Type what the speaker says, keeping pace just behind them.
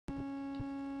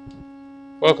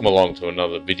Welcome along to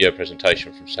another video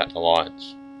presentation from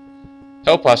saturnalliance. To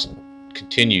help us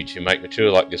continue to make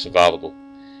material like this available,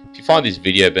 if you find this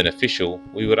video beneficial,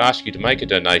 we would ask you to make a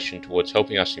donation towards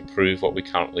helping us improve what we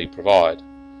currently provide.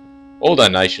 All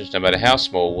donations, no matter how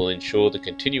small, will ensure the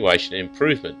continuation and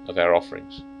improvement of our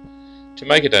offerings. To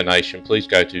make a donation, please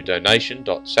go to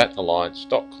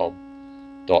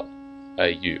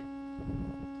donation.saturnalliance.com.au.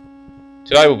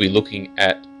 Today we'll be looking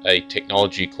at a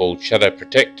technology called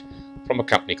Shadowprotect from a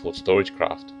company called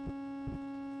Storagecraft.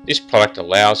 This product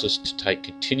allows us to take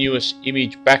continuous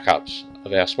image backups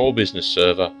of our small business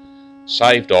server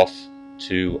saved off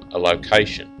to a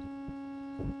location.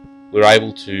 We're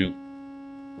able to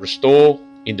restore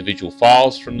individual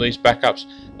files from these backups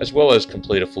as well as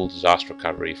complete a full disaster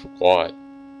recovery if required.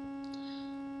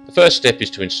 The first step is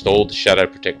to install the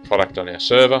Shadowprotect product on our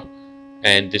server,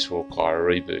 and this will require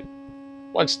a reboot.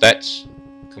 Once that's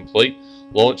complete,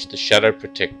 launch the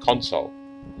Shadowprotect console.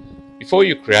 Before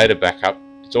you create a backup,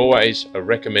 it's always a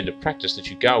recommended practice that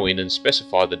you go in and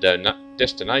specify the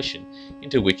destination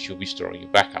into which you'll be storing your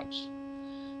backups.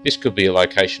 This could be a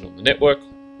location on the network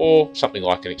or something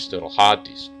like an external hard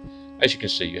disk. As you can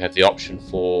see, you have the option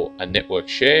for a network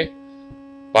share,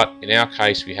 but in our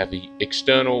case we have the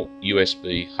external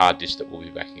USB hard disk that we'll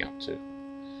be backing up to.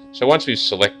 So once we've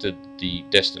selected the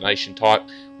destination type,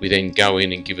 we then go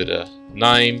in and give it a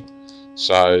name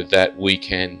so that we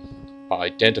can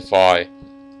identify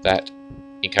that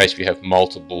in case we have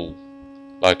multiple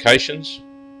locations,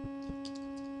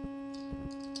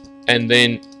 and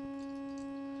then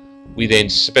we then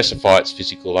specify its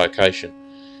physical location.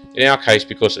 In our case,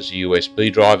 because it's a USB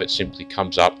drive, it simply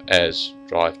comes up as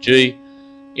drive G,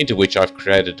 into which I've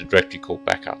created a directory called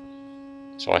backup.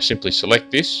 So I simply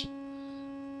select this,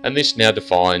 and this now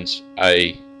defines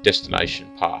a destination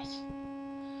path.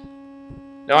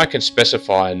 Now I can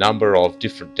specify a number of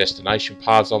different destination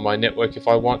paths on my network if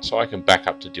I want, so I can back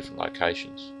up to different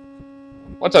locations.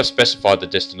 Once I've specified the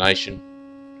destination,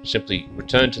 simply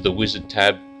return to the wizard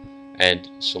tab and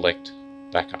select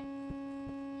backup.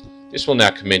 This will now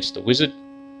commence the wizard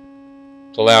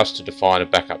to allow us to define a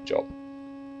backup job.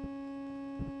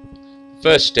 The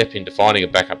first step in defining a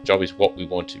backup job is what we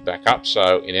want to back up.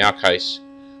 So in our case,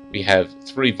 we have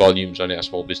 3 volumes on our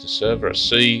small business server: a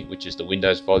C, which is the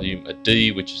Windows volume, a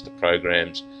D, which is the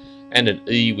programs, and an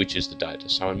E, which is the data.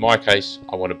 So in my case,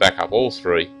 I want to back up all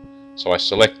 3, so I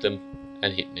select them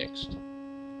and hit next.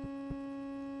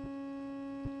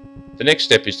 The next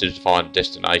step is to define a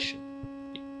destination.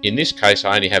 In this case,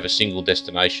 I only have a single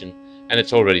destination, and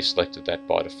it's already selected that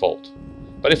by default.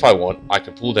 But if I want, I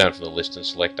can pull down from the list and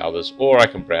select others, or I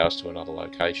can browse to another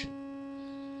location.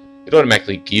 It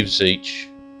automatically gives each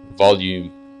volume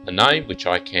a name, which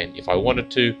I can, if I wanted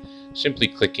to, simply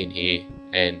click in here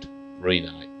and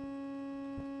rename.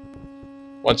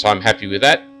 Once I'm happy with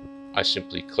that, I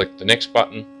simply click the next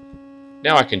button.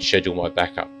 Now I can schedule my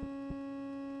backup.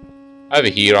 Over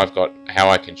here I've got how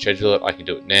I can schedule it. I can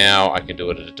do it now, I can do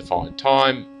it at a defined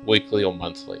time, weekly or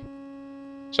monthly.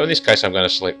 So in this case I'm going to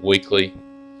select weekly.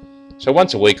 So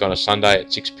once a week on a Sunday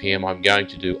at 6 PM I'm going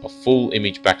to do a full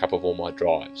image backup of all my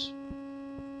drives.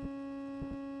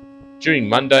 During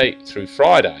Monday through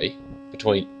Friday,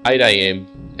 between 8 AM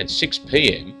and 6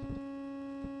 PM,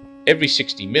 every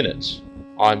 60 minutes,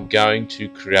 I'm going to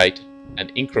create an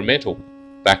incremental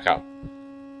backup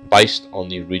based on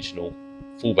the original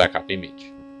full backup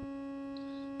image.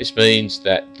 This means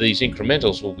that these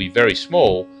incrementals will be very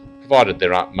small, provided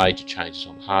there aren't major changes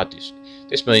on the hard disk.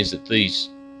 This means that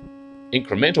these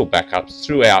incremental backups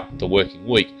throughout the working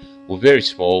week will be very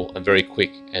small and very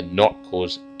quick and not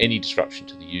cause any disruption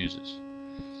to the users.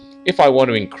 If I want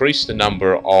to increase the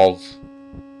number of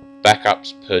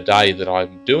backups per day that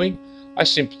I'm doing, I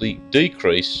simply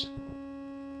decrease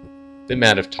the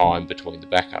amount of time between the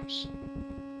backups.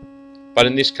 But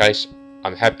in this case,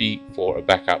 I'm happy for a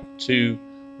backup to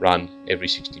run every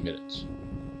 60 minutes,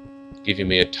 giving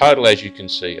me a total, as you can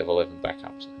see, of 11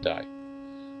 backups a day.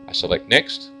 I select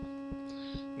next.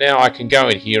 Now I can go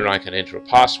in here and I can enter a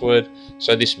password.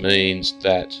 So this means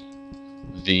that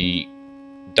the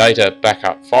data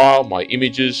backup file, my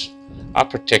images, are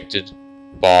protected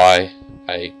by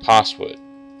a password.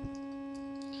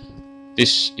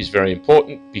 This is very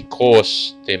important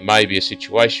because there may be a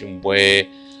situation where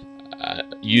a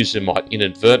user might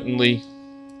inadvertently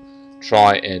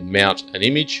try and mount an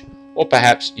image, or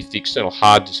perhaps if the external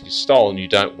hard disk is stolen, you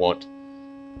don't want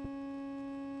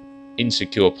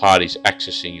insecure parties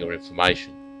accessing your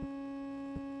information.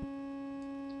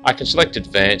 I can select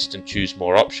advanced and choose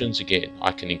more options. Again,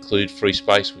 I can include free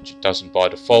space, which it doesn't by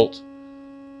default.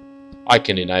 I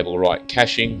can enable write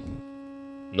caching,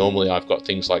 Normally I've got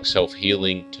things like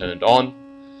self-healing turned on.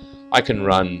 I can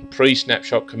run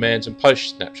pre-snapshot commands and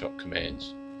post-snapshot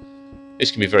commands.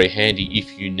 This can be very handy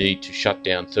if you need to shut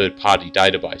down third-party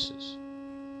databases.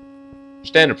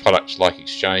 Standard products like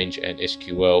Exchange and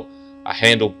SQL are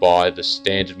handled by the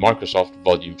standard Microsoft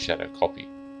Volume Shadow copy.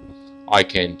 I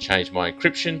can change my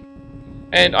encryption,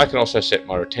 and I can also set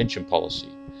my retention policy.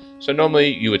 So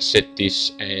normally you would set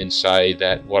this and say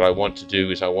that what I want to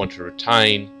do is I want to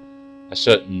retain a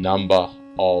certain number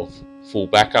of full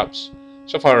backups.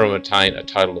 So if I retain a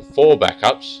total of 4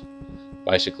 backups,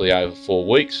 basically over 4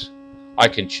 weeks, I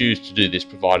can choose to do this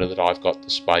provided that I've got the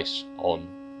space on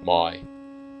my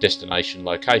destination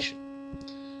location.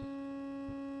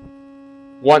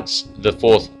 Once the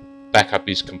 4th backup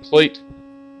is complete,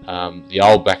 the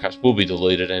old backups will be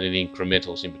deleted and any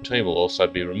incrementals in between will also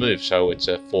be removed. So it's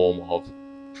a form of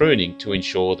pruning to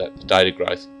ensure that the data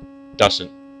growth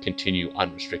doesn't continue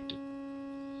unrestricted.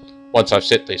 Once I've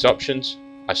set these options,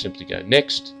 I simply go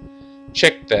next,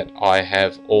 check that I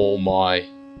have all my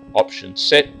options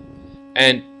set,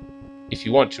 and if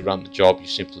you want to run the job, you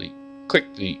simply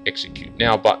click the Execute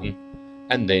Now button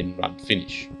and then run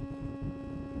Finish.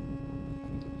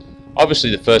 Obviously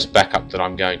the first backup that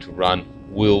I'm going to run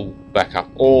will back up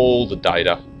all the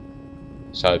data,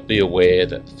 so be aware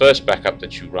that the first backup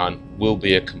that you run will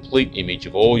be a complete image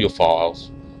of all your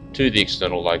files to the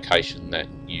external location that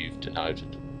you've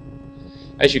denoted.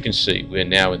 As you can see, we're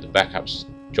now in the Backups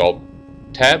Job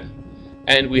tab,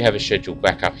 and we have a scheduled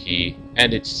backup here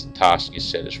and its task is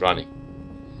set as running.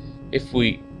 If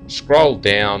we scroll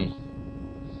down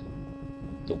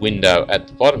the window at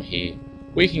the bottom here,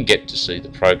 we can get to see the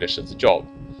progress of the job.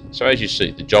 So as you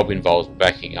see, the job involves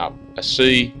backing up a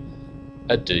C,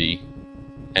 a D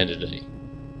and a D,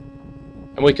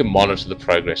 and we can monitor the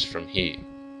progress from here.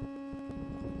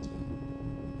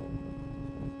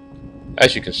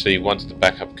 As you can see, once the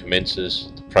backup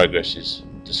commences, the progress is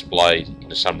displayed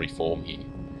in a summary form here.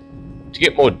 To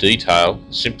get more detail,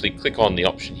 simply click on the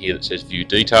option here that says View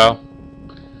Detail,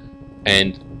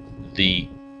 and the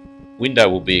window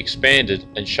will be expanded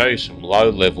and show you some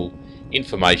low-level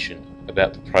information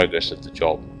about the progress of the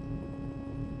job.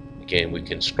 Again, we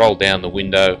can scroll down the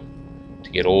window to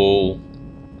get all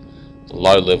the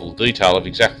low-level detail of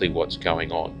exactly what's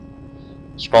going on.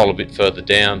 Scroll a bit further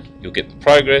down, you'll get the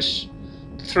progress,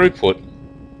 the throughput,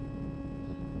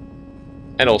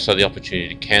 and also the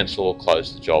opportunity to cancel or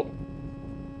close the job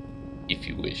if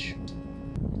you wish.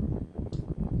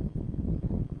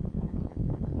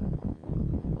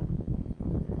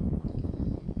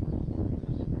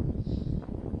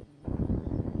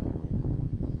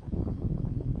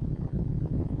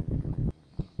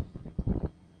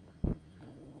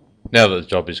 Now that the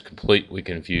job is complete, we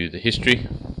can view the history.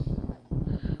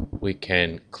 We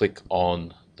can click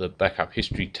on the Backup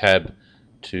History tab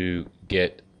to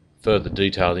get further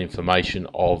detailed information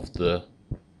of the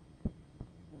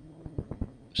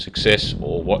success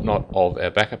or whatnot of our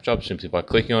backup job simply by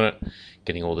clicking on it,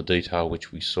 getting all the detail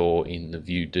which we saw in the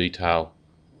View Detail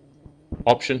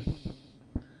option.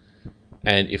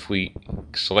 And if we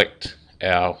select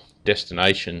our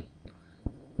destination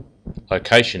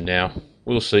location now,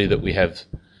 we'll see that we have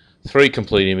 3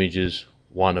 complete images,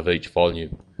 1 of each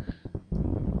volume.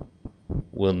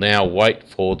 We'll now wait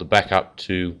for the backup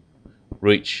to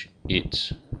reach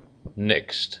its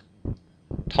next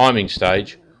timing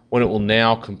stage, when it will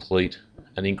now complete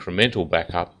an incremental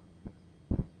backup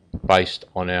based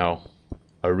on our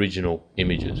original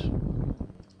images.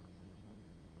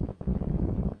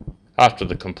 After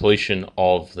the completion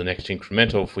of the next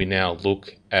incremental, if we now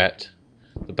look at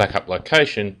the backup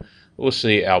location, we'll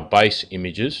see our base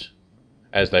images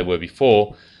as they were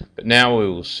before, but now we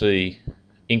will see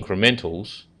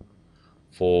incrementals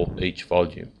for each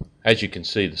volume. As you can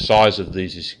see, the size of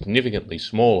these is significantly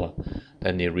smaller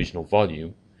than the original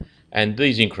volume, and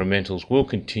these incrementals will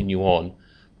continue on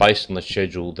based on the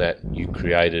schedule that you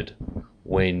created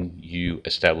when you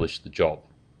established the job.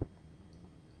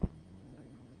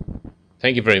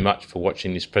 Thank you very much for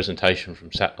watching this presentation from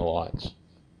Saturnalliance.